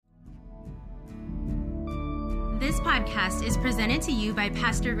This podcast is presented to you by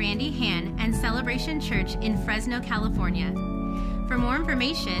Pastor Randy Han and Celebration Church in Fresno, California. For more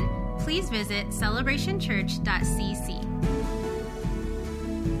information, please visit celebrationchurch.cc.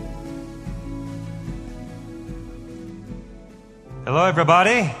 Hello,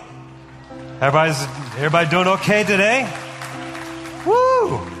 everybody. Everybody doing okay today?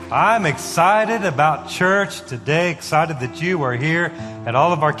 Woo! I'm excited about church today, excited that you are here at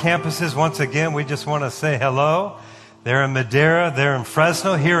all of our campuses. Once again, we just want to say hello. They're in Madera, they're in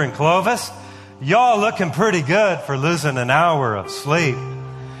Fresno, here in Clovis. Y'all looking pretty good for losing an hour of sleep.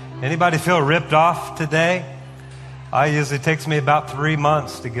 Anybody feel ripped off today? It takes me about 3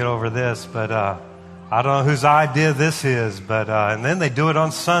 months to get over this, but I don't know whose idea this is, but and then they do it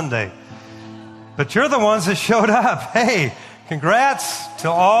on Sunday. But you're the ones that showed up. Hey, congrats to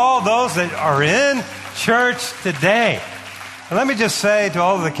all those that are in church today. And let me just say to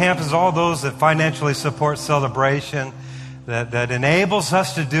all of the campuses, all those that financially support Celebration, that enables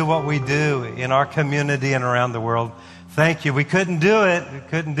us to do what we do in our community and around the world. Thank you. We couldn't do it.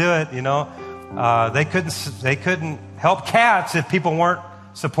 You know. They couldn't help cats if people weren't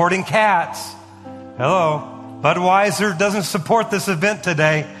supporting cats. Hello. Budweiser doesn't support this event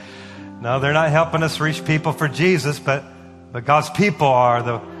today. No, they're not helping us reach people for Jesus, but God's people are.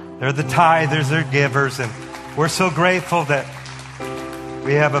 They're the tithers, they're givers, and we're so grateful that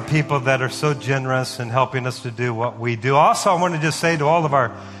we have a people that are so generous in helping us to do what we do. Also, I want to just say to all of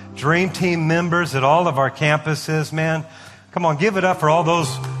our Dream Team members at all of our campuses, man, come on, give it up for all those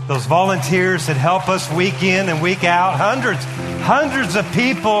volunteers that help us week in and week out. Hundreds of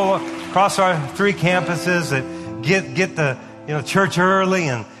people across our 3 campuses that get the church early,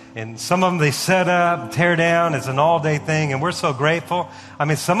 and some of them they set up, tear down. It's an all-day thing, and we're so grateful. I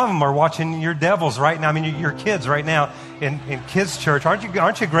mean, some of them are watching your devils right now. I mean, your kids right now in kids' church. Aren't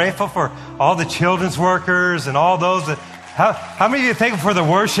you grateful for all the children's workers and all those that? How many of you are thankful for the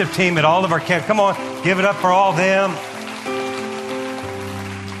worship team at all of our camps? Come on, give it up for all them.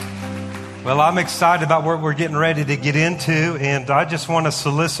 Well, I'm excited about what we're getting ready to get into, and I just want to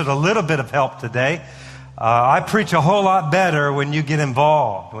solicit a little bit of help today. I preach a whole lot better when you get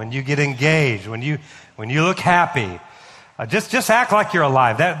involved, when you get engaged, when you look happy. Just act like you're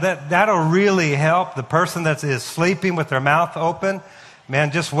alive. That'll really help. The person that is sleeping with their mouth open,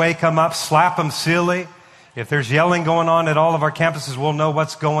 man, just wake them up, slap them silly. If there's yelling going on at all of our campuses, we'll know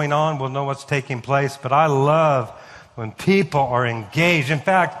what's going on. We'll know what's taking place. But I love when people are engaged. In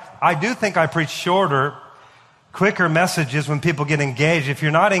fact, I do think I preach shorter, quicker messages when people get engaged. If you're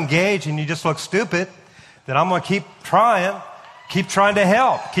not engaged and you just look stupid, then I'm going to keep trying to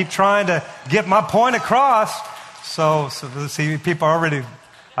help, keep trying to get my point across. So see, people are already,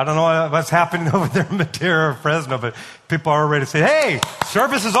 I don't know what's happening over there in Madera or Fresno, but people are already saying, hey,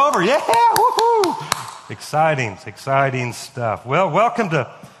 service is over. Yeah, woohoo. Exciting stuff. Well, welcome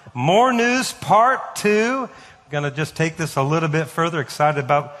to More News Part 2. I'm going to just take this a little bit further. Excited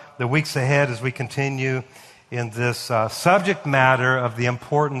about the weeks ahead as we continue in this subject matter of the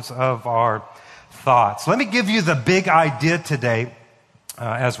importance of our thoughts. Let me give you the big idea today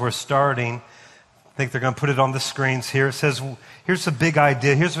as we're starting. I think they're going to put it on the screens here. It says, here's the big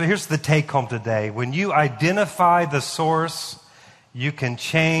idea. Here's the take home today. When you identify the source, you can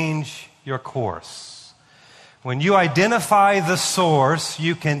change your course. When you identify the source,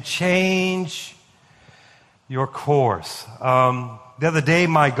 you can change your course. The other day,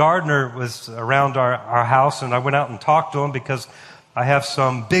 my gardener was around our house, and I went out and talked to him because I have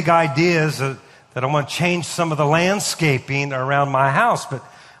some big ideas that I want to change some of the landscaping around my house, but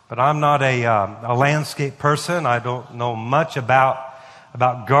I'm not a landscape person. I don't know much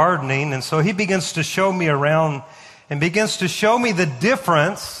about gardening, and so he begins to show me around and begins to show me the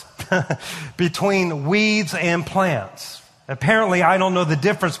difference between weeds and plants. Apparently, I don't know the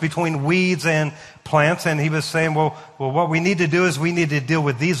difference between weeds and plants, and he was saying, well, what we need to do is we need to deal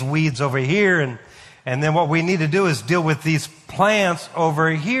with these weeds over here, and then what we need to do is deal with these plants over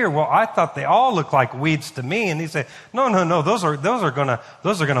here. Well, I thought they all look like weeds to me. And he said, no, those are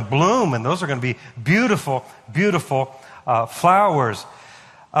gonna bloom, and those are gonna be beautiful flowers.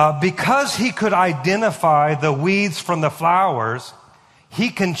 Because he could identify the weeds from the flowers, he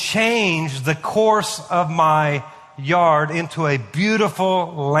can change the course of my yard into a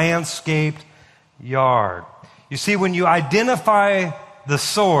beautiful landscaped yard. You see, when you identify the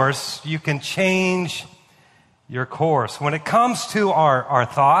source, you can change your course. When it comes to our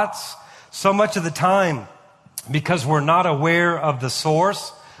thoughts, so much of the time, because we're not aware of the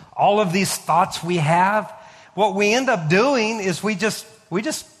source, all of these thoughts we have, what we end up doing is we just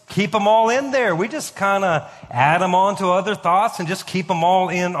keep them all in there. We just kind of add them on to other thoughts and just keep them all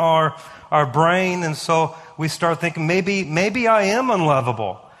in our brain. And so we start thinking, maybe I am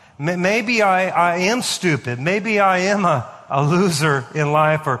unlovable. Maybe I am stupid. Maybe I am a loser in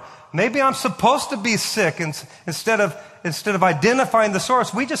life. Or maybe I'm supposed to be sick. And instead of identifying the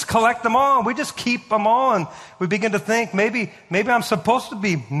source, we just collect them all. We just keep them all. And we begin to think, maybe I'm supposed to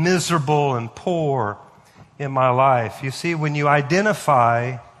be miserable and poor in my life. You see, when you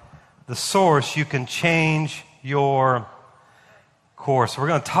identify the source, you can change your course. We're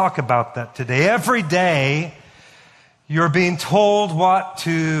going to talk about that today. Every day, you're being told what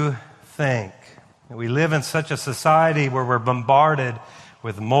to think. We live in such a society where we're bombarded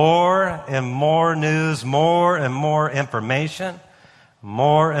with more and more news, more and more information,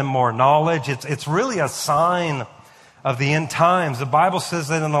 more and more knowledge. It's really a sign of the end times. The Bible says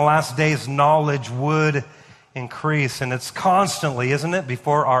that in the last days, knowledge would increase. And it's constantly, isn't it,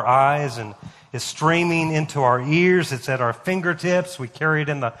 before our eyes, and it's streaming into our ears. It's at our fingertips. We carry it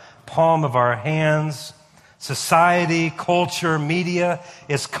in the palm of our hands. Society, culture, media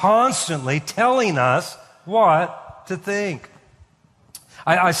is constantly telling us what to think.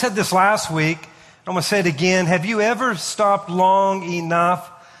 I said this last week. I'm going to say it again. Have you ever stopped long enough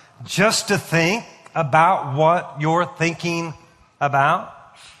just to think about what you're thinking about?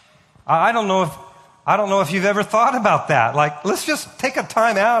 I don't know if you've ever thought about that. Like, let's just take a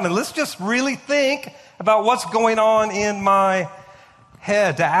time out and let's just really think about what's going on in my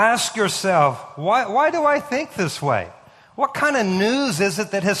head. To ask yourself, why do I think this way? What kind of news is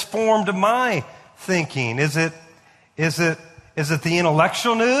it that has formed my thinking? Is it the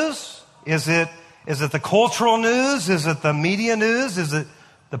intellectual news? Is it the cultural news? Is it the media news? Is it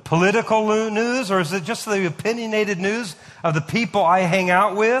the political news? Or is it just the opinionated news of the people I hang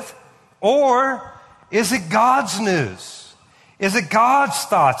out with? Or is it God's news? Is it God's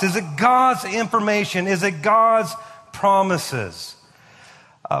thoughts? Is it God's information? Is it God's promises?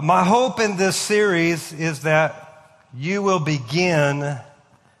 My hope in this series is that you will begin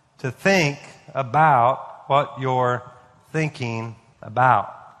to think about what you're thinking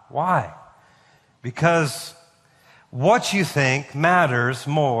about. Why? Because what you think matters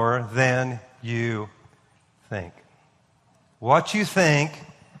more than you think. What you think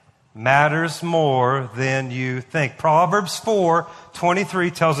matters more than you think. Proverbs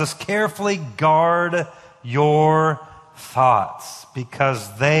 4:23 tells us, carefully guard your thoughts,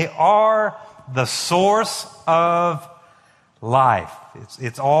 because they are the source of life.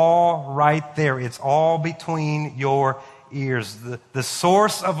 It's all right there. It's all between your ears. The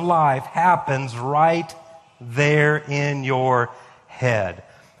source of life happens right there in your head.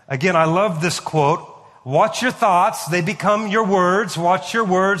 Again, I love this quote. Watch your thoughts, they become your words. Watch your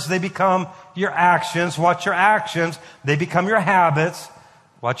words, they become your actions. Watch your actions, they become your habits.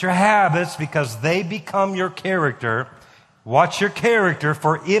 Watch your habits, because they become your character. Watch your character,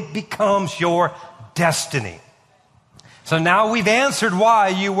 for it becomes your destiny. So now we've answered why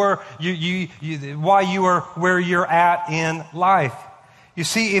you were where you're at in life. You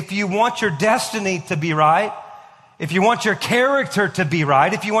see, if you want your destiny to be right, if you want your character to be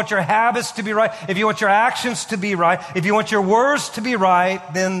right, if you want your habits to be right, if you want your actions to be right, if you want your words to be right,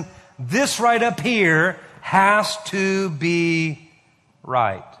 then this right up here has to be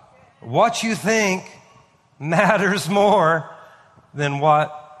right. What you think matters more than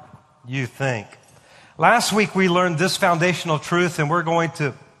what you think. Last week we learned this foundational truth, and we're going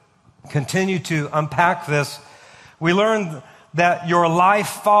to continue to unpack this. We learned that your life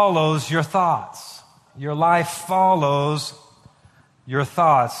follows your thoughts. Your life follows your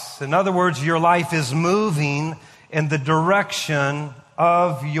thoughts. In other words, your life is moving in the direction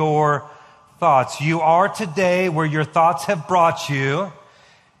of your thoughts. You are today where your thoughts have brought you,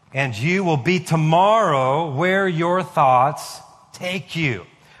 and you will be tomorrow where your thoughts take you.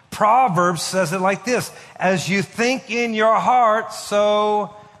 Proverbs says it like this: as you think in your heart,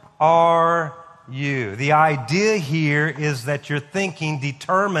 so are you. The idea here is that your thinking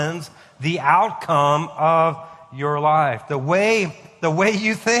determines the outcome of your life. The way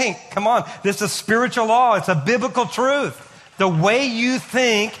you think. Come on, this is a spiritual law. It's a biblical truth. The way you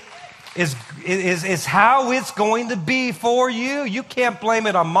think is how it's going to be for you. You can't blame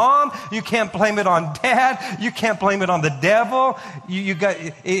it on mom. You can't blame it on dad. You can't blame it on the devil.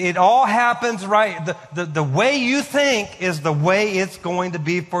 It all happens right. The way you think is the way it's going to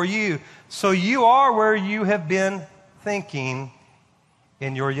be for you. So you are where you have been thinking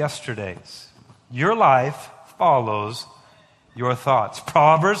in your yesterdays. Your life follows your thoughts.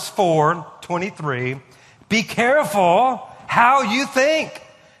 Proverbs 4:23. Be careful how you think.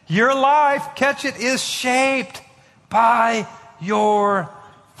 Your life, catch it, is shaped by your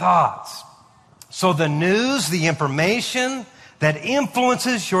thoughts. So the news, the information, that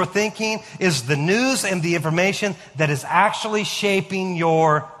influences your thinking is the news and the information that is actually shaping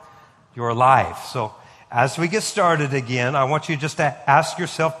your life. So as we get started again, I want you just to ask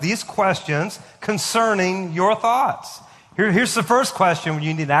yourself these questions concerning your thoughts. Here's the first question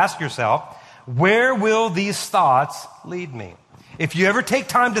you need to ask yourself. Where will these thoughts lead me? If you ever take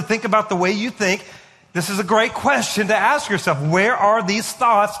time to think about the way you think, this is a great question to ask yourself. Where are these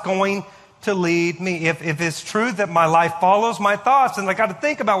thoughts going to lead me? If it's true that my life follows my thoughts, then I got to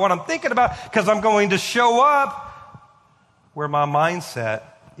think about what I'm thinking about because I'm going to show up where my mindset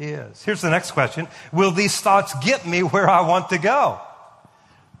is. Here's the next question. Will these thoughts get me where I want to go?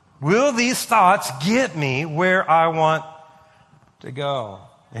 Will these thoughts get me where I want to go?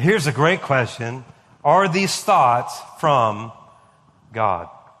 And here's a great question. Are these thoughts from God?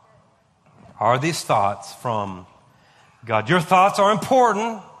 Are these thoughts from God? Your thoughts are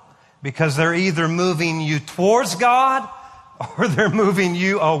important because they're either moving you towards God or they're moving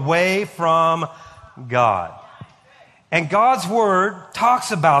you away from God. And God's Word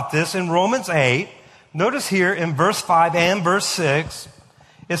talks about this in Romans 8. Notice here in verse 5 and verse 6,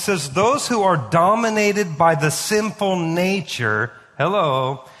 it says, those who are dominated by the sinful nature,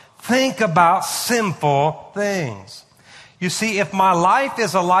 think about sinful things. You see, if my life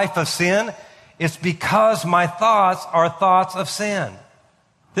is a life of sin, it's because my thoughts are thoughts of sin.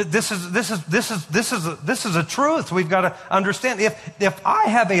 This is a truth we've got to understand. If I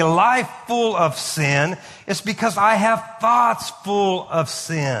have a life full of sin, it's because I have thoughts full of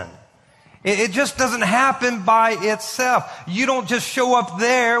sin. It just doesn't happen by itself. You don't just show up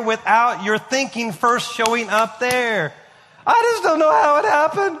there without your thinking first showing up there. I just don't know how it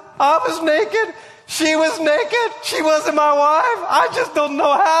happened. I was naked. She was naked. She wasn't my wife. I just don't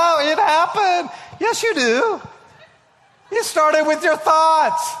know how it happened. Yes, you do. It started with your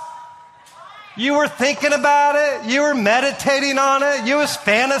thoughts. You were thinking about it. You were meditating on it. You was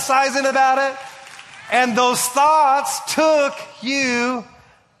fantasizing about it. And those thoughts took you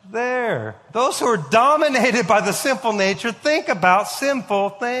there. Those who are dominated by the sinful nature think about sinful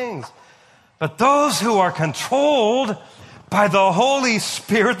things. But those who are controlled by the Holy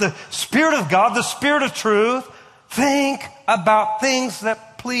Spirit, the Spirit of God, the Spirit of truth, think about things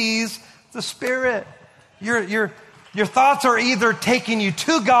that please the Spirit. Your thoughts are either taking you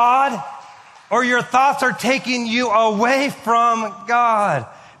to God or your thoughts are taking you away from God.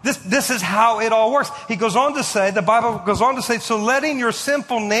 This is how it all works. He goes on to say, the Bible goes on to say, so letting your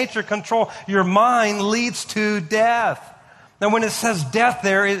sinful nature control your mind leads to death. Now, when it says death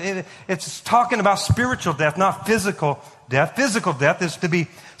there, it's talking about spiritual death, not physical death. Physical death is to be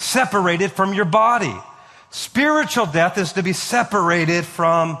separated from your body. Spiritual death is to be separated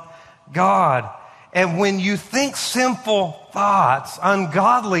from God. And when you think sinful thoughts,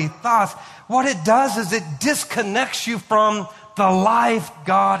 ungodly thoughts, what it does is it disconnects you from the life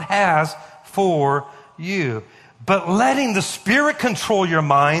God has for you. But letting the Spirit control your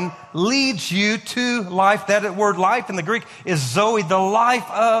mind leads you to life. That word life in the Greek is Zoe, the life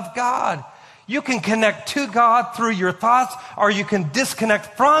of God. You can connect to God through your thoughts, or you can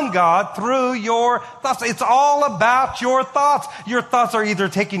disconnect from God through your thoughts. It's all about your thoughts. Your thoughts are either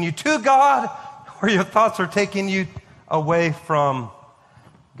taking you to God, or your thoughts are taking you away from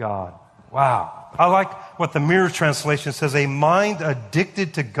God. Wow. I like what the Mirror translation says. A mind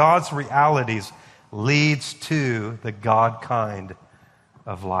addicted to God's realities leads to the God kind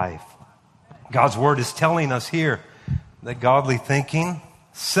of life. God's Word is telling us here that godly thinking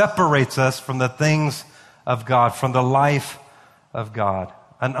separates us from the things of God, from the life of God.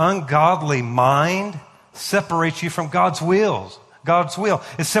 An ungodly mind separates you from God's will.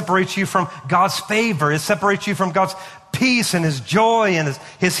 It separates you from God's favor. It separates you from God's peace and His joy and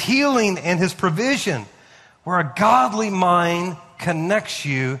His healing and His provision. Where a godly mind connects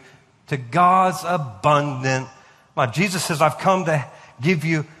you to God's abundant life. Jesus says, I've come to give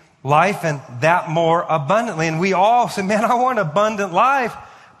you life and that more abundantly. And we all say, man, I want abundant life.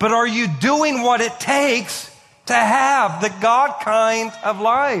 But are you doing what it takes to have the God kind of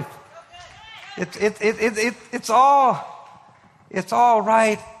life? It's all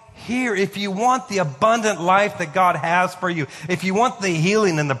right here. If you want the abundant life that God has for you, if you want the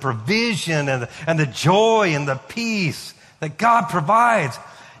healing and the provision and the joy and the peace that God provides,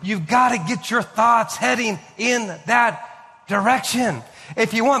 you've got to get your thoughts heading in that direction.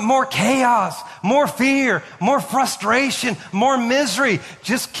 If you want more chaos, more fear, more frustration, more misery,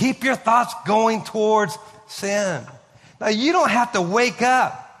 just keep your thoughts going towards sin. Now, you don't have to wake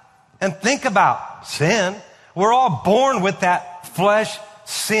up and think about sin. We're all born with that flesh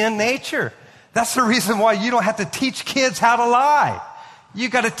sin nature. That's the reason why you don't have to teach kids how to lie. You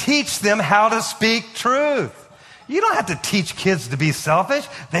got to teach them how to speak truth. You don't have to teach kids to be selfish.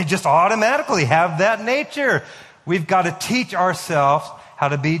 They just automatically have that nature. We've got to teach ourselves how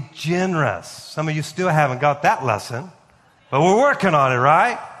to be generous. Some of you still haven't got that lesson, but we're working on it,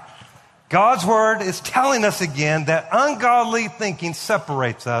 right? God's word is telling us again that ungodly thinking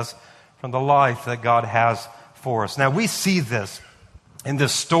separates us from the life that God has for us. Now, we see this in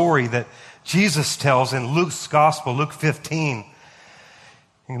this story that Jesus tells in Luke's gospel, Luke 15.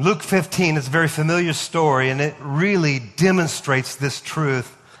 In Luke 15 is a very familiar story, and it really demonstrates this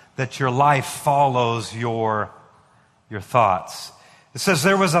truth that your life follows your thoughts. It says,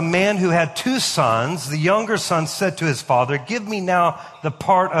 there was a man who had 2 sons. The younger son said to his father, give me now the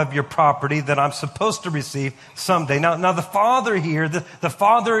part of your property that I'm supposed to receive someday. Now the father here, the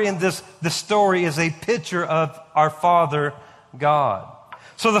father in this story is a picture of our Father God.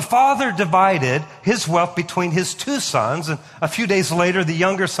 So the father divided his wealth between his 2 sons, and a few days later, the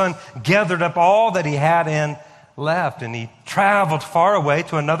younger son gathered up all that he had and left, and he traveled far away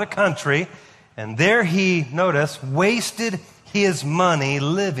to another country, and there he, notice, wasted his money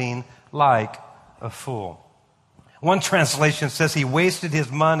living like a fool. One translation says he wasted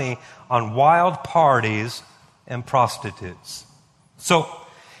his money on wild parties and prostitutes. So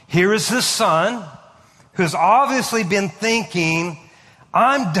here is this son who's obviously been thinking,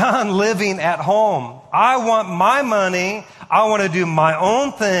 I'm done living at home. I want my money. I want to do my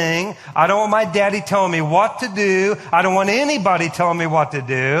own thing. I don't want my daddy telling me what to do. I don't want anybody telling me what to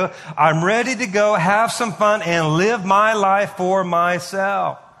do. I'm ready to go have some fun and live my life for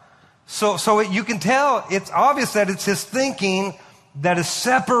myself. So you can tell, it's obvious that it's his thinking that is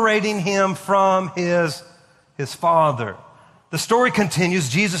separating him from his father. The story continues.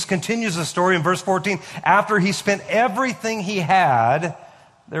 Jesus continues the story in verse 14. After he spent everything he had,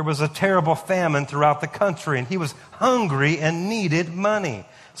 there was a terrible famine throughout the country, and he was hungry and needed money.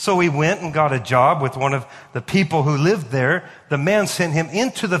 So he went and got a job with one of the people who lived there. The man sent him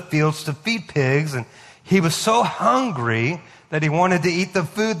into the fields to feed pigs, and he was so hungry that he wanted to eat the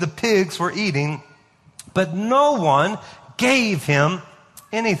food the pigs were eating, but no one gave him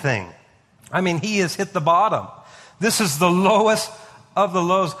anything. I mean, he has hit the bottom. This is the lowest of the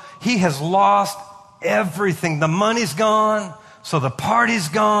lows. He has lost everything. The money's gone. So the party's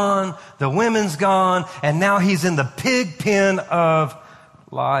gone, the women's gone, and now he's in the pig pen of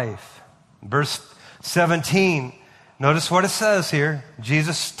life. Verse 17, notice what it says here.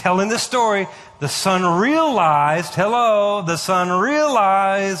 Jesus telling this story. The son realized, thoughts,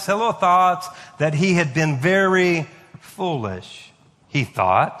 that he had been very foolish, he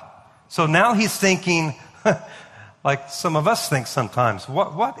thought. So now he's thinking, like some of us think sometimes,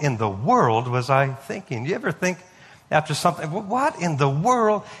 what in the world was I thinking? Do you ever think, after something, what in the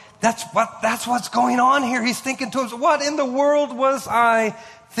world? That's what's going on here. He's thinking to himself, what in the world was I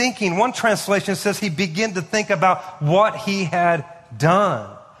thinking? One translation says he began to think about what he had done.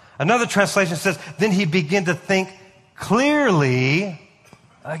 Another translation says, then he began to think clearly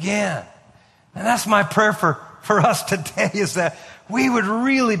again. And that's my prayer for us today, is that we would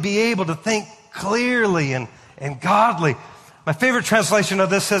really be able to think clearly and godly. My favorite translation of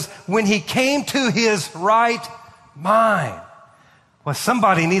this says, when he came to his right mind. Well,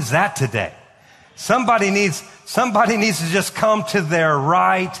 somebody needs that today. Somebody needs to just come to their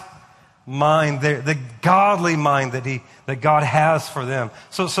right mind, the godly mind that God has for them.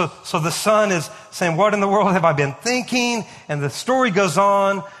 So the son is saying, what in the world have I been thinking? And the story goes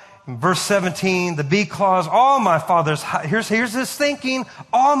on in verse 17, the B clause, all my father's, here's his thinking,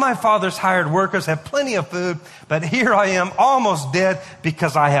 all my father's hired workers have plenty of food, but here I am almost dead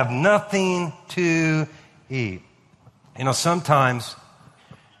because I have nothing to eat. You know, sometimes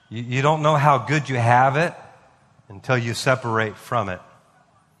you don't know how good you have it until you separate from it.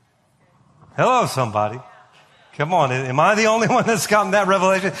 Hello, somebody. Come on, am I the only one that's gotten that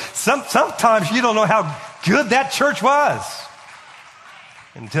revelation? Sometimes you don't know how good that church was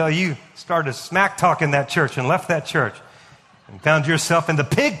until you started smack talking that church and left that church and found yourself in the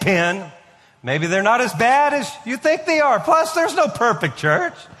pig pen. Maybe they're not as bad as you think they are. Plus, there's no perfect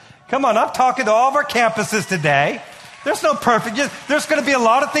church. Come on, I'm talking to all of our campuses today. There's no perfect. There's going to be a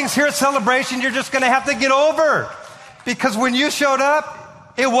lot of things here at Celebration you're just going to have to get over. Because when you showed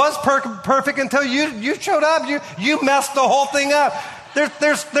up, it was perfect until you showed up. You messed the whole thing up.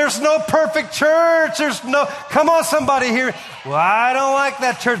 There's no perfect church. Come on, somebody here. Well, I don't like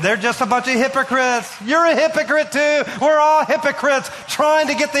that church. They're just a bunch of hypocrites. You're a hypocrite too. We're all hypocrites trying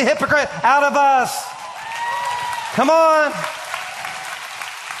to get the hypocrite out of us. Come on.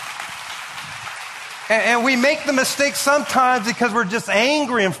 And we make the mistake sometimes because we're just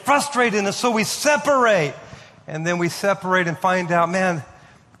angry and frustrated, and so we separate. And then we separate and find out, man,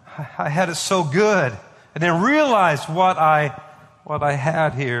 I had it so good and then realized what I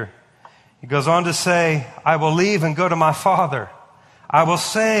had here. He goes on to say, I will leave and go to my Father. I will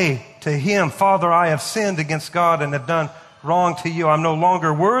say to him, Father, I have sinned against God and have done wrong to you. I'm no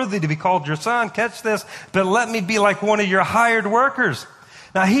longer worthy to be called your son. Catch this. But let me be like one of your hired workers.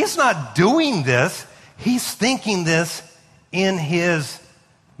 Now, he's not doing this. He's thinking this in his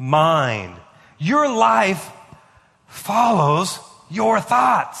mind. Your life follows your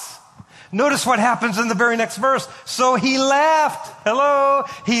thoughts. Notice what happens in the very next verse. So he left. Hello.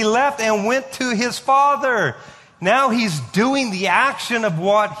 He left and went to his father. Now he's doing the action of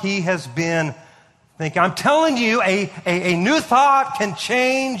what he has been thinking. I'm telling you, a new thought can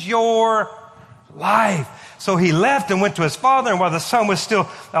change your life. So he left and went to his father, and while the son was still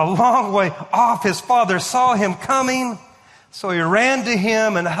a long way off, his father saw him coming. So he ran to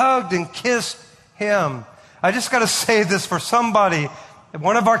him and hugged and kissed him. I just got to say this for somebody at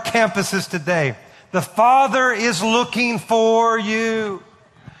one of our campuses today. The Father is looking for you.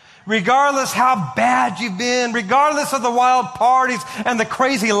 Regardless how bad you've been, regardless of the wild parties and the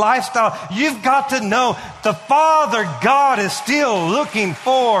crazy lifestyle, you've got to know the Father God is still looking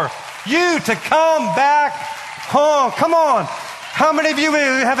for you to come back home. Come on. How many of you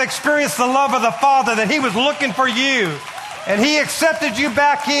have experienced the love of the Father, that he was looking for you and he accepted you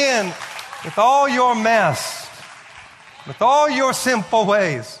back in with all your mess, with all your sinful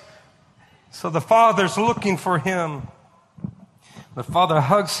ways? So the Father's looking for him. The Father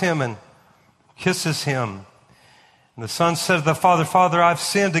hugs him and kisses him. And the Son said to the Father, Father, I've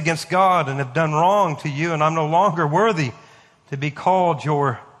sinned against God and have done wrong to you, and I'm no longer worthy to be called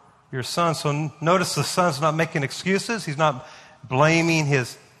your son. So notice the Son's not making excuses. He's not blaming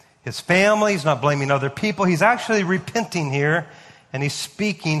his family. He's not blaming other people. He's actually repenting here, and he's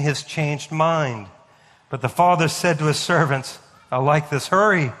speaking his changed mind. But the Father said to his servants, I like this,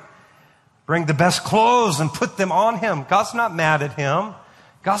 hurry. Bring the best clothes and put them on him. God's not mad at him.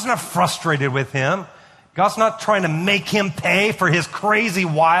 God's not frustrated with him. God's not trying to make him pay for his crazy,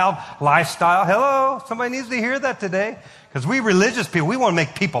 wild lifestyle. Hello? Somebody needs to hear that today. Because we religious people, we want to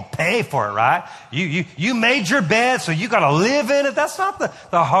make people pay for it, right? You made your bed, so you got to live in it. That's not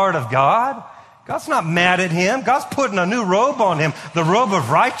the heart of God. God's not mad at him. God's putting a new robe on him, the robe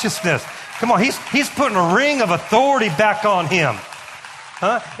of righteousness. Come on, he's putting a ring of authority back on him.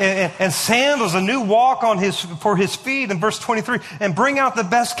 And sandals, a new walk for his feet in verse 23, and bring out the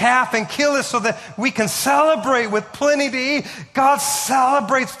best calf and kill it so that we can celebrate with plenty to eat. God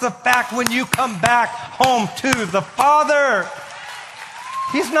celebrates the fact when you come back home to the Father.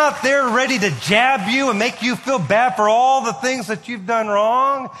 He's not there ready to jab you and make you feel bad for all the things that you've done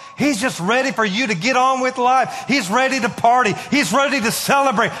wrong. He's just ready for you to get on with life. He's ready to party. He's ready to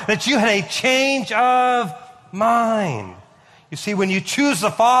celebrate that you had a change of mind. You see, when you choose the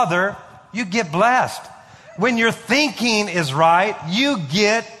Father, you get blessed. When your thinking is right, you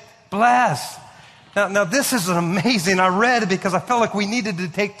get blessed. Now this is amazing. I read it because I felt like we needed to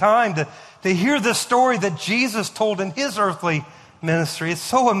take time to hear this story that Jesus told in his earthly ministry. It's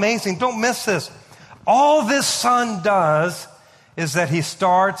so amazing. Don't miss this. All this son does is that he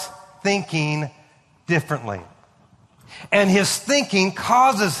starts thinking differently. And his thinking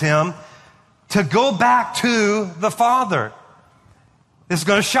causes him to go back to the Father. It's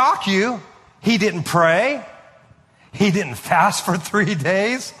going to shock you. He didn't pray. He didn't fast for 3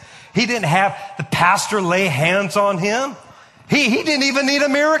 days. He didn't have the pastor lay hands on him. He didn't even need a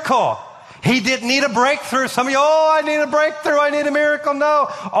miracle. He didn't need a breakthrough. Some of you, I need a breakthrough. I need a miracle. No.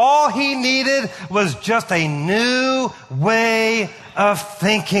 All he needed was just a new way of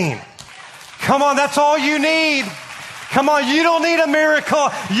thinking. Come on, that's all you need. Come on, you don't need a miracle.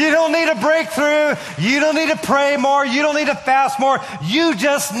 You don't need a breakthrough. You don't need to pray more. You don't need to fast more. You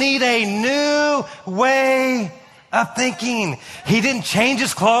just need a new way of thinking. He didn't change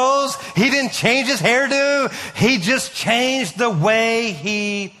his clothes. He didn't change his hairdo. He just changed the way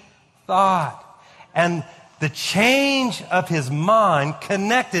he thought. And the change of his mind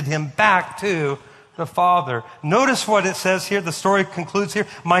connected him back to the Father. Notice what it says here. The story concludes here.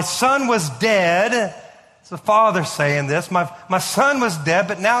 My son was dead. The Father saying this, my son was dead,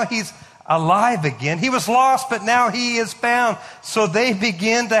 but now he's alive again. He was lost, but now he is found. So they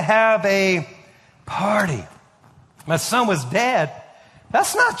begin to have a party. My son was dead.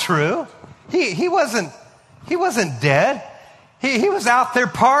 That's not true. He wasn't dead. He was out there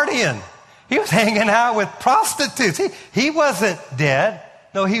partying. He was hanging out with prostitutes. He wasn't dead.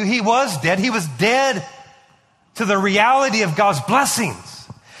 No, he was dead. He was dead to the reality of God's blessings.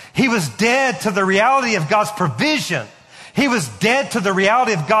 He was dead to the reality of God's provision. He was dead to the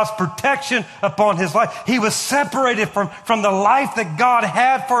reality of God's protection upon his life. He was separated from the life that God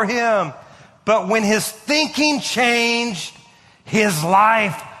had for him. But when his thinking changed, his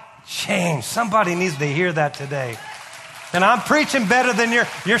life changed. Somebody needs to hear that today. And I'm preaching better than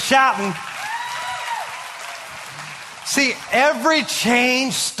you're shouting. See, every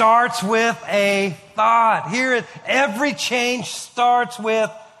change starts with a thought. Hear it. Every change starts with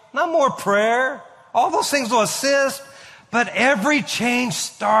not more prayer. All those things will assist, but every change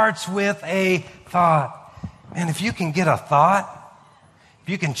starts with a thought. And if you can get a thought, if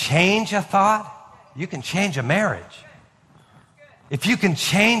you can change a thought, you can change a marriage. If you can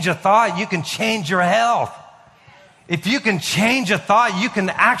change a thought, you can change your health. If you can change a thought, you can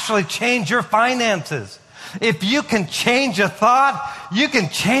actually change your finances. If you can change a thought, you can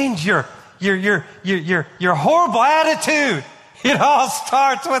change your horrible attitude. It all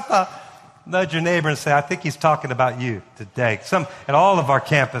starts with nudge your neighbor and say, I think he's talking about you today. At all of our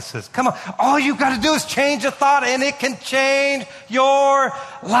campuses. Come on. All you got to do is change a thought and it can change your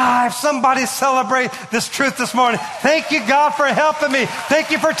life. Somebody celebrate this truth this morning. Thank you, God, for helping me.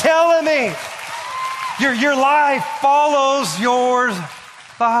 Thank you for telling me. Your life follows your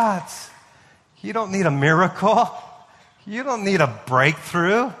thoughts. You don't need a miracle. You don't need a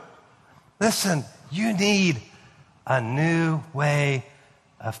breakthrough. Listen, you need a new way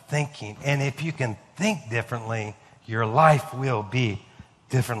of thinking. And if you can think differently, your life will be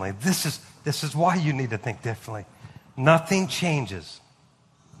differently. This is why you need to think differently. Nothing changes.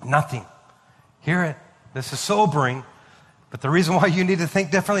 Nothing. Hear it. This is sobering. But the reason why you need to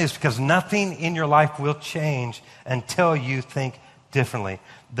think differently is because nothing in your life will change until you think differently.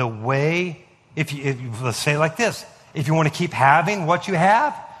 The way, if let's say it like this, if you want to keep having what you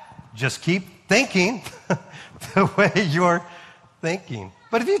have, just keep thinking the way you're thinking.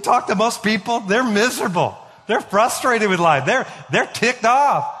 But if you talk to most people, they're miserable. They're frustrated with life. They're ticked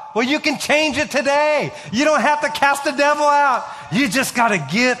off. Well, you can change it today. You don't have to cast the devil out. You just got to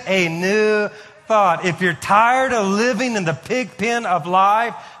get a new thought. If you're tired of living in the pig pen of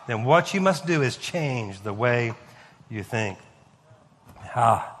life, then what you must do is change the way you think.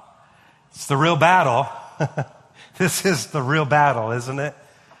 It's the real battle. This is the real battle, isn't it?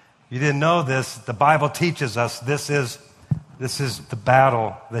 You didn't know this. The Bible teaches us this is the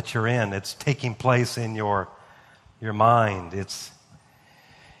battle that you're in. It's taking place in your mind. It's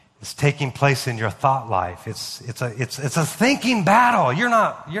taking place in your thought life. It's a thinking battle. You're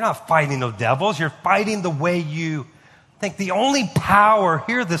not fighting no devils. You're fighting the way you think. The only power,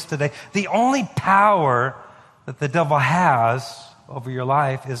 hear this today, the only power that the devil has over your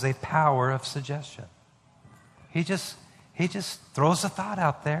life is a power of suggestion. He just throws a thought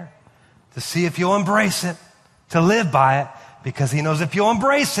out there to see if you'll embrace it, to live by it, because he knows if you'll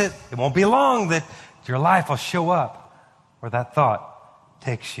embrace it, it won't be long that your life will show up where that thought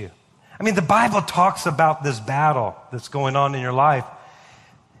takes you. I mean, the Bible talks about this battle that's going on in your life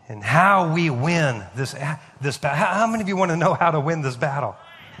and how we win this battle. How many of you want to know how to win this battle?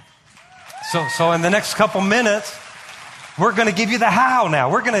 So in the next couple minutes, we're going to give you the how now.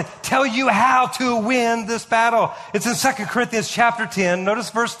 We're going to tell you how to win this battle. It's in 2 Corinthians chapter 10. Notice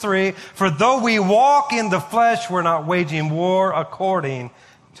verse 3. For though we walk in the flesh, we're not waging war according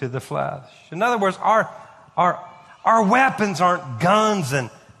to the flesh. In other words, our weapons aren't guns and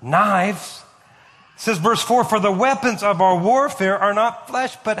knives. It says verse 4, for the weapons of our warfare are not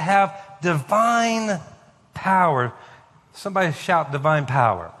flesh, but have divine power. Somebody shout divine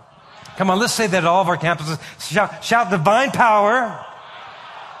power. Come on, let's say that at all of our campuses. Shout divine power.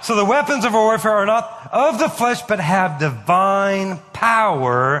 So the weapons of our warfare are not of the flesh, but have divine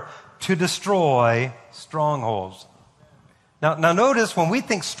power to destroy strongholds. Now notice when we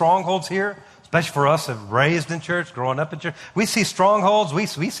think strongholds here, especially for us raised in church, growing up in church, we see strongholds, we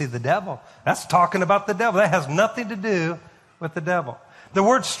see the devil. That's talking about the devil. That has nothing to do with the devil. The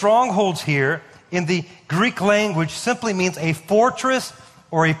word strongholds here in the Greek language simply means a fortress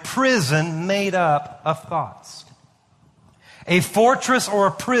or a prison made up of thoughts. A fortress or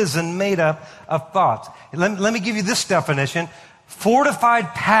a prison made up of thoughts. Let me give you this definition.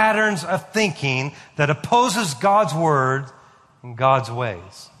 Fortified patterns of thinking that opposes God's word and God's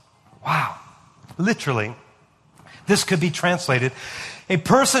ways. Wow. Literally, this could be translated, a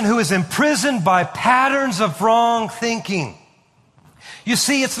person who is imprisoned by patterns of wrong thinking. You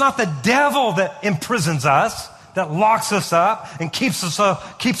see, it's not the devil that imprisons us, that locks us up and keeps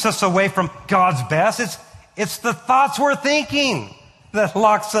us away from God's best. It's the thoughts we're thinking that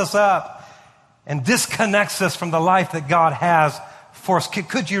locks us up and disconnects us from the life that God has for us.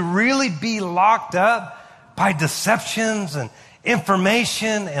 Could you really be locked up by deceptions and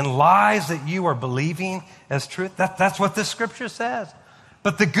information and lies that you are believing as truth? That's what this scripture says.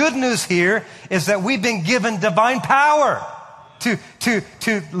 But the good news here is that we've been given divine power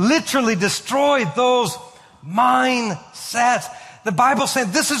to literally destroy those mindsets. The Bible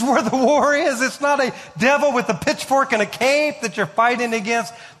says this is where the war is. It's not a devil with a pitchfork and a cape that you're fighting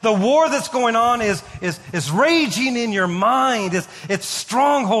against. The war that's going on is raging in your mind. It's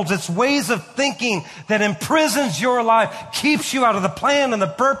strongholds. It's ways of thinking that imprisons your life, keeps you out of the plan and the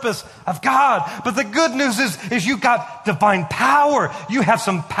purpose of God. But the good news is you got divine power. You have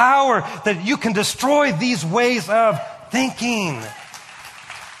some power that you can destroy these ways of thinking.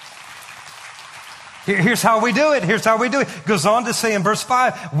 Here's how we do it. Here's how we do it. Goes on to say in verse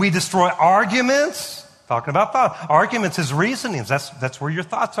 5, we destroy arguments. Talking about thought. Arguments is reasonings. That's where your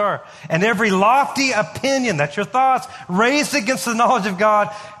thoughts are. And every lofty opinion, that's your thoughts, raised against the knowledge of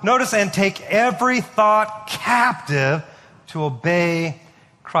God. Notice, and take every thought captive to obey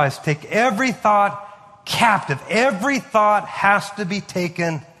Christ. Take every thought captive. Every thought has to be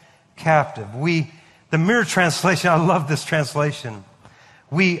taken captive. The Mirror translation, I love this translation.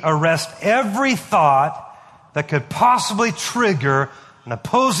 We arrest every thought that could possibly trigger an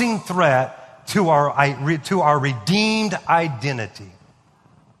opposing threat to our redeemed identity.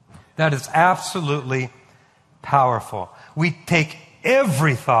 That is absolutely powerful. We take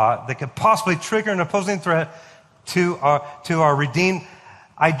every thought that could possibly trigger an opposing threat to our redeemed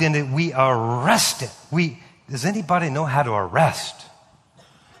identity. We arrest it. Does anybody know how to arrest?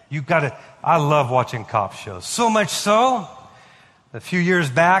 I love watching cop shows. So much so, a few years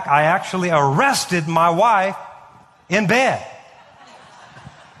back, I actually arrested my wife in bed.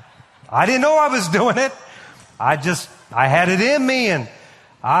 I didn't know I was doing it. I had it in me, and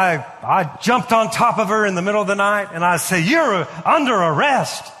I jumped on top of her in the middle of the night, and I said, "You're under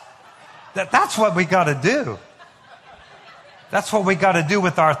arrest." That's what we got to do. That's what we got to do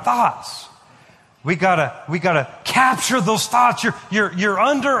with our thoughts. We gotta capture those thoughts. You're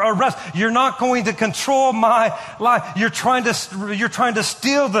under arrest. You're not going to control my life. You're trying to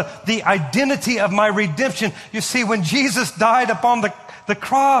steal the identity of my redemption. You see, when Jesus died upon the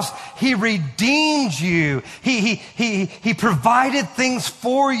cross, He redeemed you. He provided things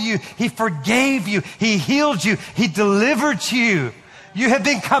for you. He forgave you. He healed you. He delivered you. You have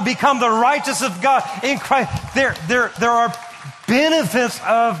become the righteous of God in Christ. There are benefits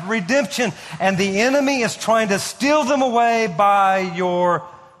of redemption, and the enemy is trying to steal them away by your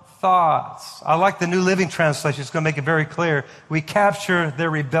thoughts. I like the New Living Translation. It's going to make it very clear. We capture their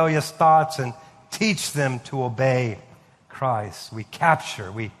rebellious thoughts and teach them to obey Christ. We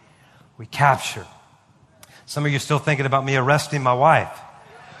capture. Some of you are still thinking about me arresting my wife.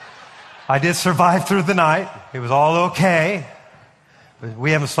 I did survive through the night. It was all okay. But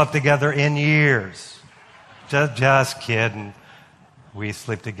we haven't slept together in years. Just kidding. We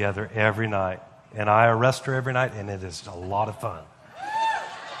sleep together every night, and I arrest her every night, and it is a lot of fun.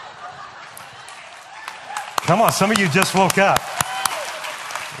 Come on, some of you just woke up.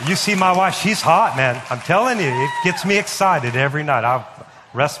 You see my wife, she's hot, man. I'm telling you, it gets me excited every night. I'll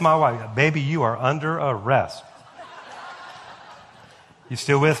arrest my wife. Baby, you are under arrest. You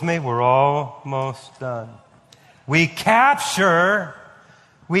still with me? We're almost done. We capture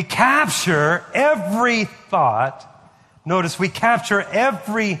every thought. Notice, we capture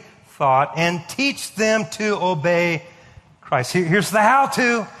every thought and teach them to obey Christ. Here's the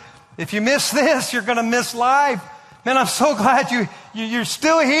how-to. If you miss this, you're going to miss life. Man, I'm so glad you're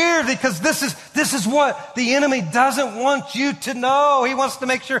still here, because this is what the enemy doesn't want you to know. He wants to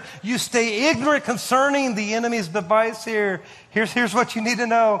make sure you stay ignorant concerning the enemy's device here. Here's what you need to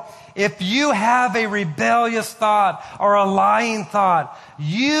know. If you have a rebellious thought or a lying thought,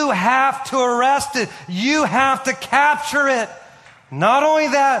 you have to arrest it. You have to capture it. Not only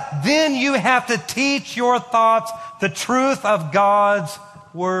that, then you have to teach your thoughts the truth of God's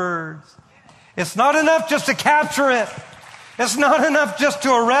words. It's not enough just to capture it. It's not enough just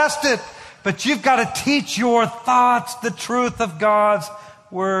to arrest it. But you've got to teach your thoughts the truth of God's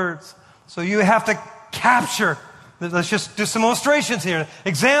words. So you have to capture. Let's just do some illustrations here,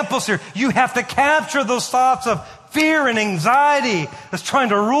 examples here. You have to capture those thoughts of fear and anxiety that's trying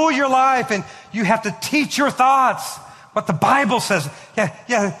to rule your life, and you have to teach your thoughts what the Bible says.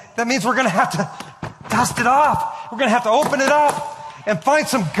 Yeah, that means we're going to have to dust it off. We're going to have to open it up and find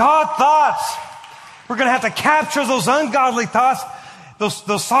some God thoughts. We're going to have to capture those ungodly thoughts,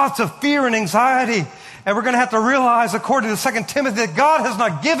 those thoughts of fear and anxiety. And we're going to have to realize, according to 2 Timothy, that God has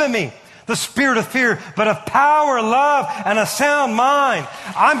not given me the spirit of fear, but of power, love, and a sound mind.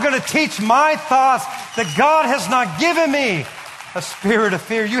 I'm going to teach my thoughts that God has not given me a spirit of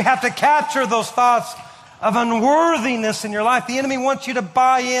fear. You have to capture those thoughts of unworthiness in your life. The enemy wants you to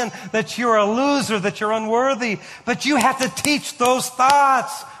buy in that you're a loser, that you're unworthy. But you have to teach those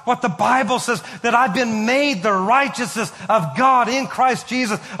thoughts what the Bible says, that I've been made the righteousness of God in Christ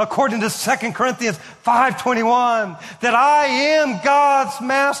Jesus, according to 2 Corinthians 5:21, that I am God's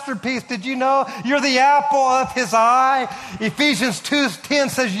masterpiece. Did you know you're the apple of his eye? Ephesians 2:10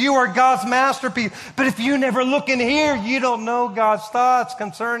 says you are God's masterpiece. But if you never look in here, you don't know God's thoughts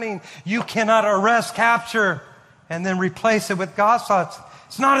concerning. You cannot arrest, capture, and then replace it with God's thoughts.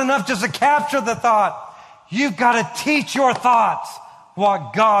 It's not enough just to capture the thought. You've got to teach your thoughts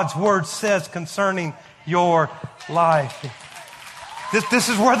what God's word says concerning your life. This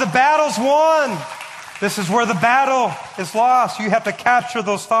is where the battle's won. This is where the battle is lost. You have to capture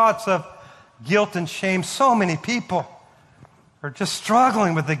those thoughts of guilt and shame. So many people are just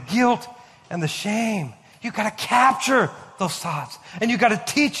struggling with the guilt and the shame. You've got to capture those thoughts. And you've got to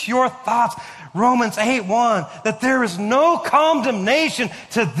teach your thoughts. Romans 8:1, that there is no condemnation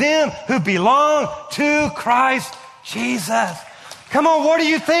to them who belong to Christ Jesus. Come on, what are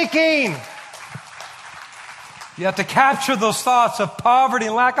you thinking? You have to capture those thoughts of poverty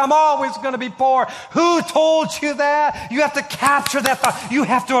and lack. I'm always going to be poor. Who told you that? You have to capture that thought. You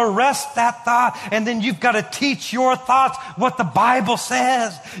have to arrest that thought. And then you've got to teach your thoughts what the Bible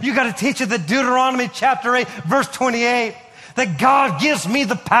says. You've got to teach it that Deuteronomy chapter 8, verse 28. That God gives me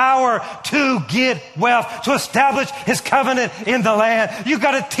the power to get wealth, to establish his covenant in the land. You've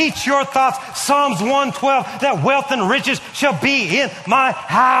got to teach your thoughts. Psalms 112, that wealth and riches shall be in my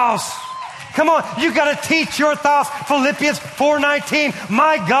house. Come on, you've got to teach your thoughts. Philippians 4:19,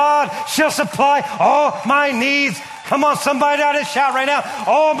 my God shall supply all my needs. Come on, somebody ought to shout right now.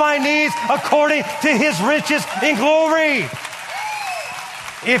 All my needs according to his riches in glory.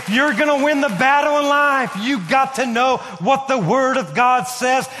 If you're going to win the battle in life, you've got to know what the Word of God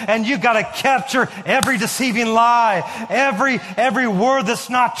says, and you've got to capture every deceiving lie, every word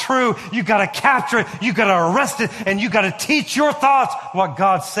that's not true. You've got to capture it, you've got to arrest it, and you've got to teach your thoughts what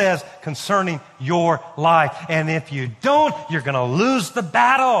God says concerning your life. And if you don't, you're going to lose the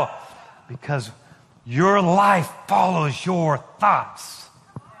battle, because your life follows your thoughts.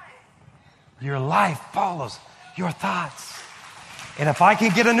 Your life follows your thoughts. And if I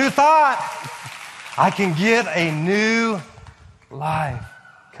can get a new thought, I can get a new life.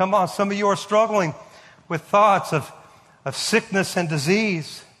 Come on, some of you are struggling with thoughts of sickness and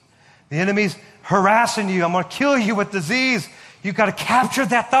disease. The enemy's harassing you. I'm going to kill you with disease. You've got to capture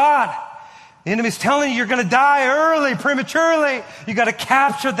that thought. The enemy's telling you you're going to die early, prematurely. You've got to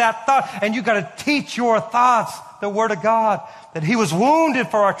capture that thought, and you've got to teach your thoughts the Word of God, that he was wounded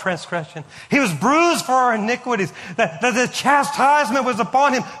for our transgression. He was bruised for our iniquities, that the chastisement was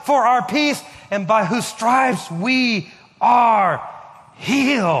upon him for our peace, and by whose stripes we are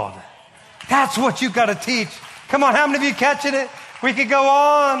healed. That's what you've got to teach. Come on, how many of you catching it? We could go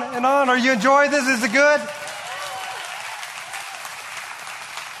on and on. Are you enjoying this? Is it good?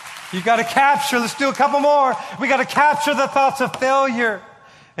 You got to capture. Let's do a couple more. We got to capture the thoughts of failure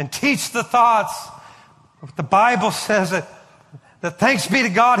and teach the thoughts. The Bible says that thanks be to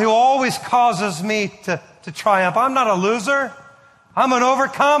God who always causes me to triumph. I'm not a loser. I'm an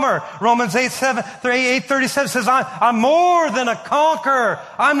overcomer. Romans 8:37 says I'm more than a conqueror.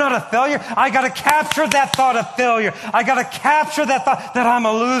 I'm not a failure. I got to capture that thought of failure. I got to capture that thought that I'm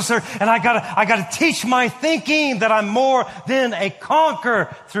a loser, and I got to teach my thinking that I'm more than a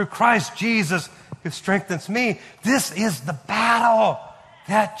conqueror through Christ Jesus who strengthens me. This is the battle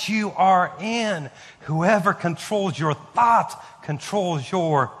that you are in. Whoever controls your thoughts controls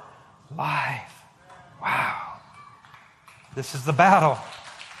your life. Wow. This is the battle.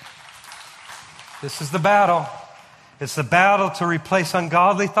 This is the battle. It's the battle to replace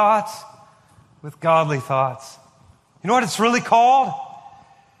ungodly thoughts with godly thoughts. You know what it's really called?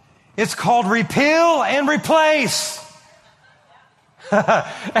 It's called repeal and replace.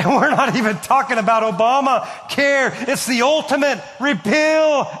 And we're not even talking about Obamacare. It's the ultimate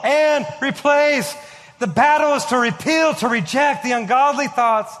repeal and replace. The battle is to repeal, to reject the ungodly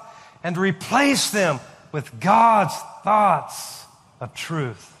thoughts and to replace them with God's thoughts of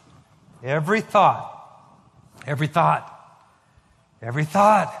truth. Every thought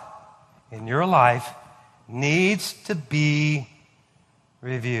in your life needs to be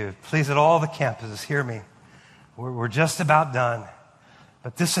reviewed. Please, at all the campuses, hear me. We're just about done.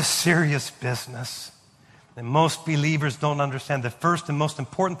 But this is serious business. And most believers don't understand. The first and most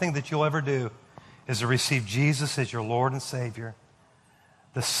important thing that you'll ever do is to receive Jesus as your Lord and Savior.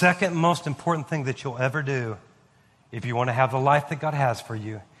 The second most important thing that you'll ever do, if you want to have the life that God has for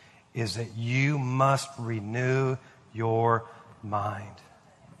you, is that you must renew your mind.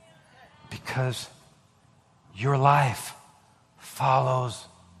 Because your life follows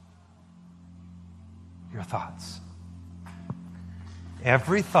your thoughts.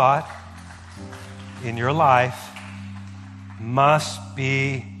 Every thought in your life must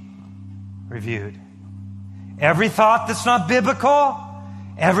be reviewed. Every thought that's not biblical,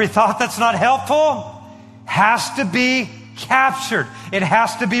 every thought that's not helpful has to be captured. It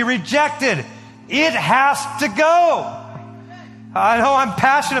has to be rejected. It has to go. I know I'm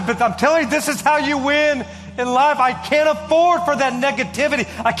passionate, but I'm telling you, this is how you win in life. I can't afford for that negativity.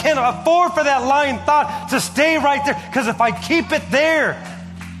 I can't afford for that lying thought to stay right there, because if I keep it there,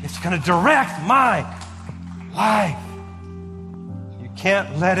 it's going to direct my life. You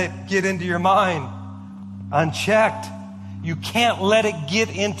can't let it get into your mind unchecked. You can't let it get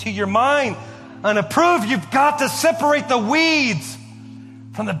into your mind unapproved. You've got to separate the weeds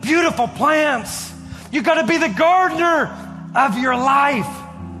from the beautiful plants. You've got to be the gardener of your life.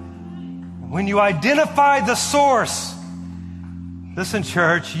 When you identify the source, listen,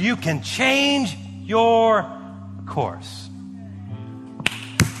 church, you can change your course.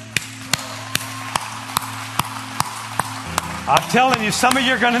 I'm telling you, some of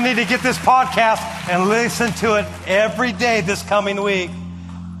you are going to need to get this podcast and listen to it every day this coming week,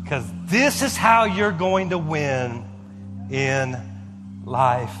 because this is how you're going to win in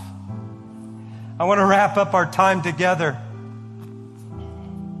life. I want to wrap up our time together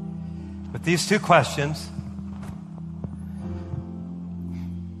with these two questions.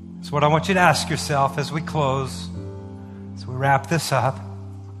 It's what I want you to ask yourself as we close, as we wrap this up.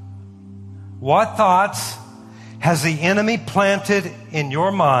 What thoughts has the enemy planted in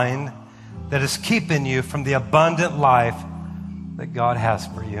your mind that is keeping you from the abundant life that God has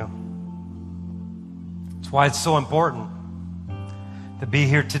for you? That's why it's so important to be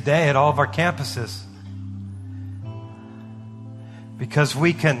here today at all of our campuses, because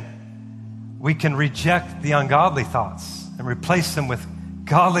we can reject the ungodly thoughts and replace them with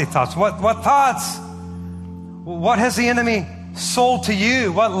godly thoughts. What thoughts? What has the enemy sold to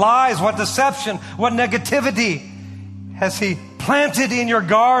you? What lies, what deception, what negativity has he planted in your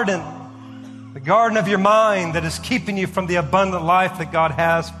garden, the garden of your mind, that is keeping you from the abundant life that God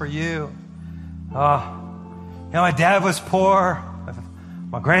has for you? My dad was poor.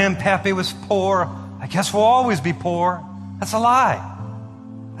 My grandpappy was poor. I guess we'll always be poor. That's a lie.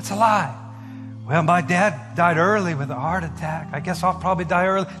 That's a lie. Well, my dad died early with a heart attack. I guess I'll probably die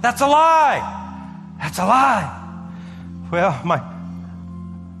early. That's a lie. That's a lie. Well,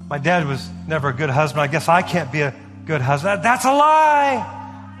 my dad was never a good husband. I guess I can't be a good husband. That's a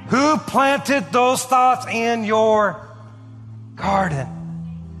lie. Who planted those thoughts in your garden?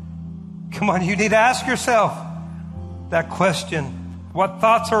 Come on, you need to ask yourself that question. What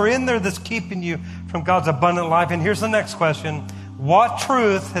thoughts are in there that's keeping you from God's abundant life? And here's the next question. What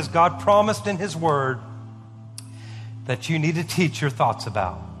truth has God promised in His Word that you need to teach your thoughts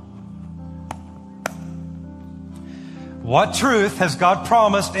about? What truth has God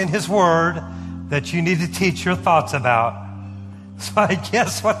promised in His Word that you need to teach your thoughts about? So I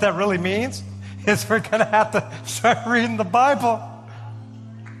guess what that really means is we're going to have to start reading the Bible.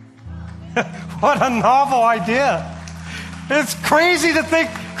 What a novel idea. It's crazy to think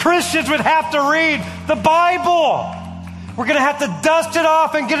Christians would have to read the Bible. We're going to have to dust it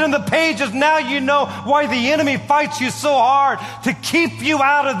off and get in the pages. Now you know why the enemy fights you so hard to keep you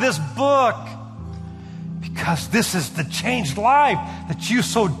out of this book. Because this is the changed life that you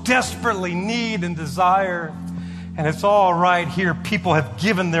so desperately need and desire. And it's all right here. People have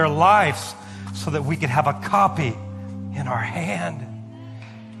given their lives so that we could have a copy in our hand.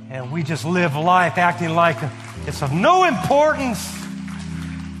 And we just live life acting like it's of no importance.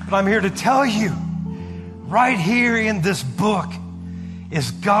 But I'm here to tell you, right here in this book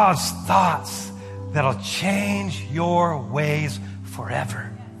is God's thoughts that'll change your ways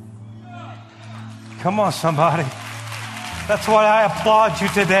forever. Come on, somebody. That's why I applaud you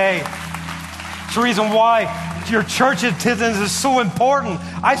today. It's the reason why your church attendance is so important.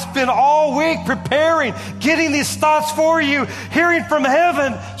 I spent all week preparing, getting these thoughts for you, hearing from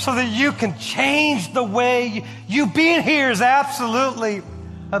heaven so that you can change the way you being here is absolutely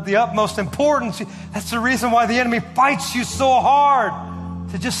of the utmost importance. That's the reason why the enemy fights you so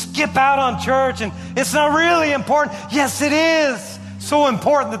hard to just skip out on church. And it's not really important. Yes, it is so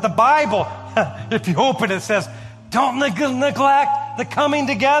important that the Bible, if you open it, says, don't neglect the coming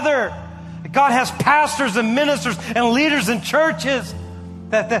together. God has pastors and ministers and leaders in churches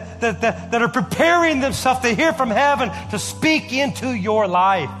that are preparing themselves to hear from heaven, to speak into your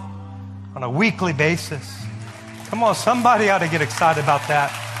life on a weekly basis. Come on, somebody ought to get excited about that.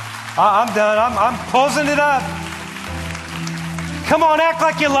 I'm done. I'm closing it up. Come on, act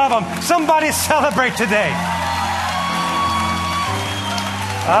like you love them. Somebody celebrate today.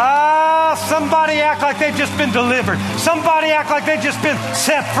 somebody act like they've just been delivered. Somebody act like they've just been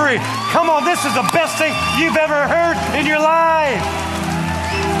set free. Come on, this is the best thing you've ever heard in your life.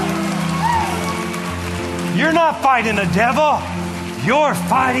 You're not fighting a devil. You're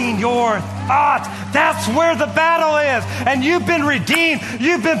fighting your thoughts. That's where the battle is. And you've been redeemed.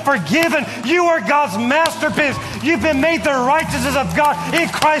 You've been forgiven. You are God's masterpiece. You've been made the righteousness of God in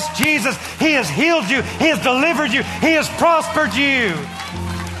Christ Jesus. He has healed you. He has delivered you. He has prospered you.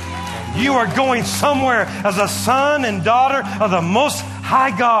 You are going somewhere as a son and daughter of the Most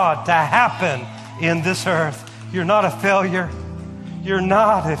High God to happen in this earth. You're not a failure. You're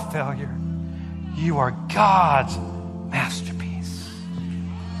not a failure. You are God's masterpiece.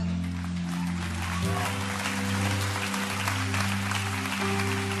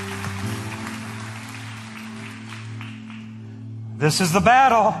 This is the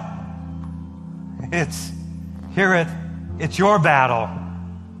battle. It's your battle.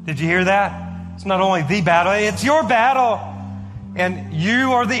 Did you hear that? It's not only the battle, it's your battle. And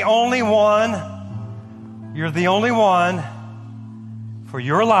you are the only one. You're the only one for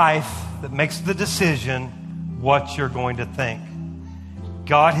your life that makes the decision what you're going to think.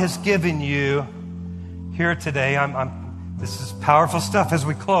 God has given you here today. This is powerful stuff as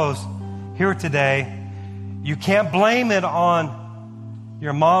we close. Here today, you can't blame it on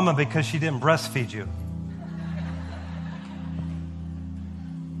your mama because she didn't breastfeed you.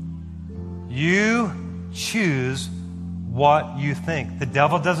 You choose what you think. The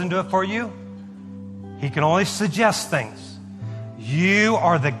devil doesn't do it for you. He can only suggest things. You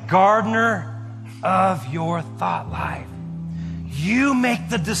are the gardener of your thought life. You make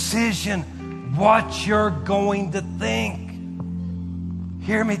the decision what you're going to think.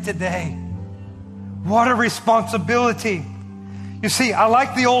 Hear me today. What a responsibility. You see, I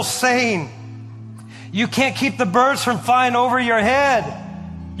like the old saying, you can't keep the birds from flying over your head.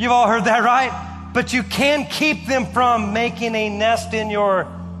 You've all heard that, right? But you can keep them from making a nest in your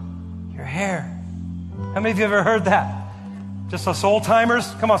hair. How many of you ever heard that? Just us old timers?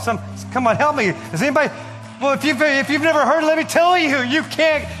 Come on, help me. Is anybody? Well, if you've never heard it, let me tell you, you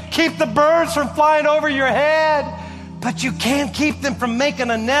can't keep the birds from flying over your head, but you can keep them from making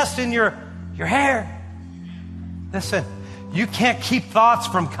a nest in your hair. Listen, you can't keep thoughts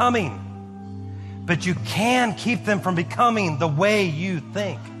from coming, but you can keep them from becoming the way you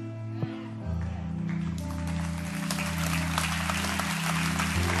think.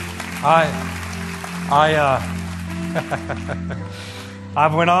 I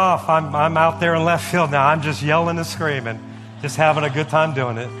went off. I'm out there in left field now. I'm just yelling and screaming, just having a good time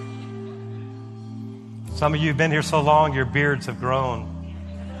doing it. Some of you have been here so long, your beards have grown.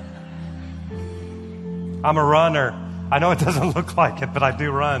 I'm a runner. I know it doesn't look like it, but I do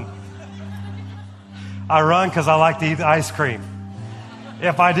run. I run because I like to eat ice cream.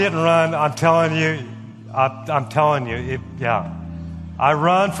 If I didn't run, I'm telling you, yeah. I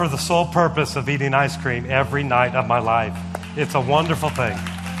run for the sole purpose of eating ice cream every night of my life. It's a wonderful thing.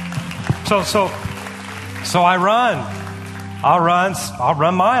 So I run. I'll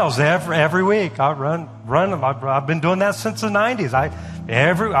run miles every week. I'll run. I've been doing that since the 90s.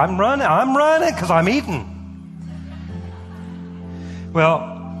 I'm running because I'm eating. Well,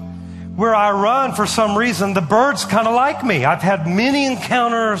 where I run, for some reason, the birds kind of like me. I've had many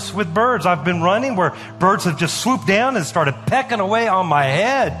encounters with birds. I've been running where birds have just swooped down and started pecking away on my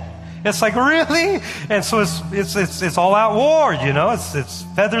head. It's like, really? And so it's all out war, you know. It's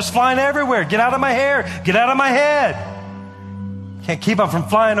feathers flying everywhere. Get out of my hair. Get out of my head. Can't keep them from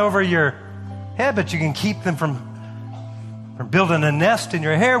flying over your head, but you can keep them from building a nest in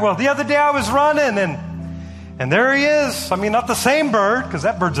your hair. Well, the other day I was running and there he is. I mean, not the same bird, because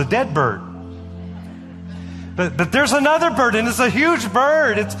that bird's a dead bird. But there's another bird, and it's a huge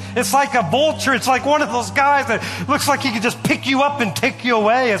bird. It's like a vulture. It's like one of those guys that looks like he could just pick you up and take you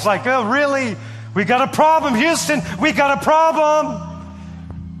away. It's like, oh, really? We got a problem, Houston. We got a problem.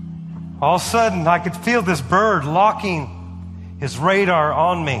 All of a sudden, I could feel this bird locking his radar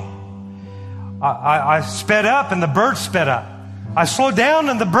on me. I sped up, and the bird sped up. I slowed down,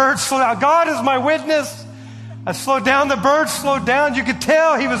 and the bird slowed down. God is my witness. I slowed down, the bird slowed down. You could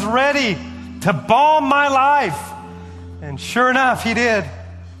tell he was ready to bomb my life. And sure enough, he did.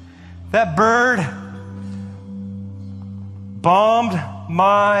 That bird bombed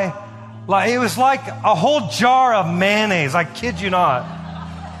my life. It was like a whole jar of mayonnaise, I kid you not,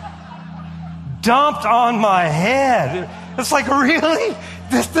 dumped on my head. It's like, really?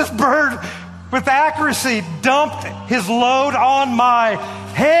 This bird, with accuracy, dumped his load on my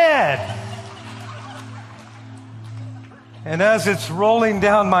head. And as it's rolling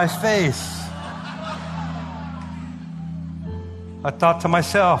down my face, I thought to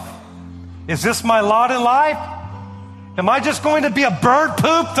myself, Is this my lot in life? Am I just going to be a bird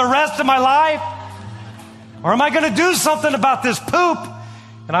poop the rest of my life? Or am I going to do something about this poop?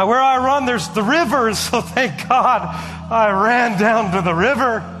 And where I run, there's the river. So thank God I ran down to the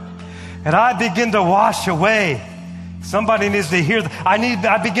river and I begin to wash away. Somebody needs to hear that.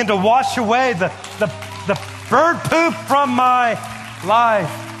 I begin to wash away the bird poop from my life.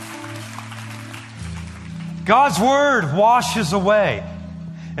 God's word washes away.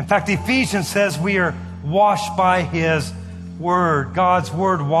 In fact, Ephesians says we are washed by his word. God's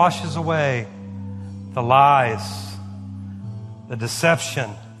word washes away the lies, the deception,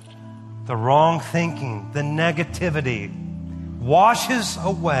 the wrong thinking, the negativity. Washes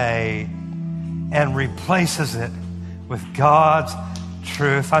away and replaces it with God's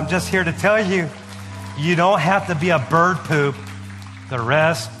truth. I'm just here to tell you, you don't have to be a bird poop the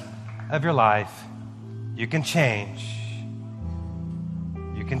rest of your life. You can change.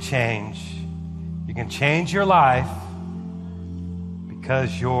 You can change. You can change your life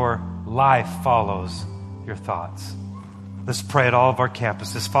because your life follows your thoughts. Let's pray at all of our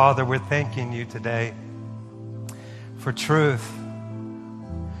campuses. Father, we're thanking you today for truth.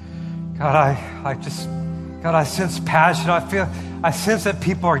 God, I sense passion. I sense that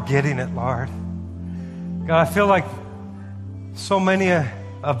people are getting it, Lord. God, I feel like so many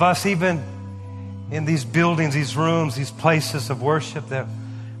of us, even in these buildings, these rooms, these places of worship, that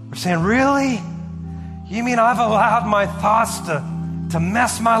we're saying, really? You mean I've allowed my thoughts to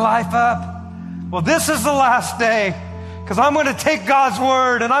mess my life up? Well, this is the last day, because I'm going to take God's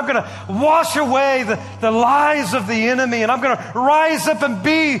word and I'm going to wash away the lies of the enemy, and I'm going to rise up and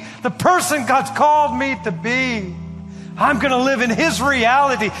be the person God's called me to be. I'm going to live in his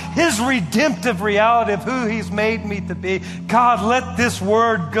reality, his redemptive reality of who he's made me to be. God, let this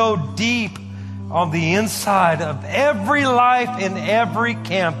word go deep on the inside of every life in every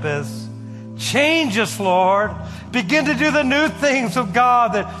campus. Change us, Lord. Begin to do the new things of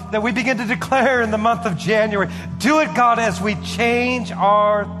God that we begin to declare in the month of January. Do it, God, as we change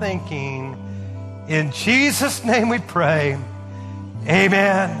our thinking. In Jesus' name we pray.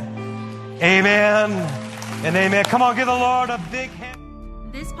 Amen. Amen. And amen. Come on, give the Lord a big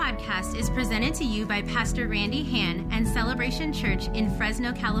hand. This podcast is presented to you by Pastor Randy Hann and Celebration Church in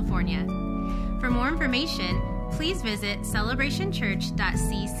Fresno, California. For more information, please visit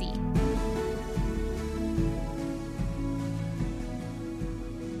celebrationchurch.cc.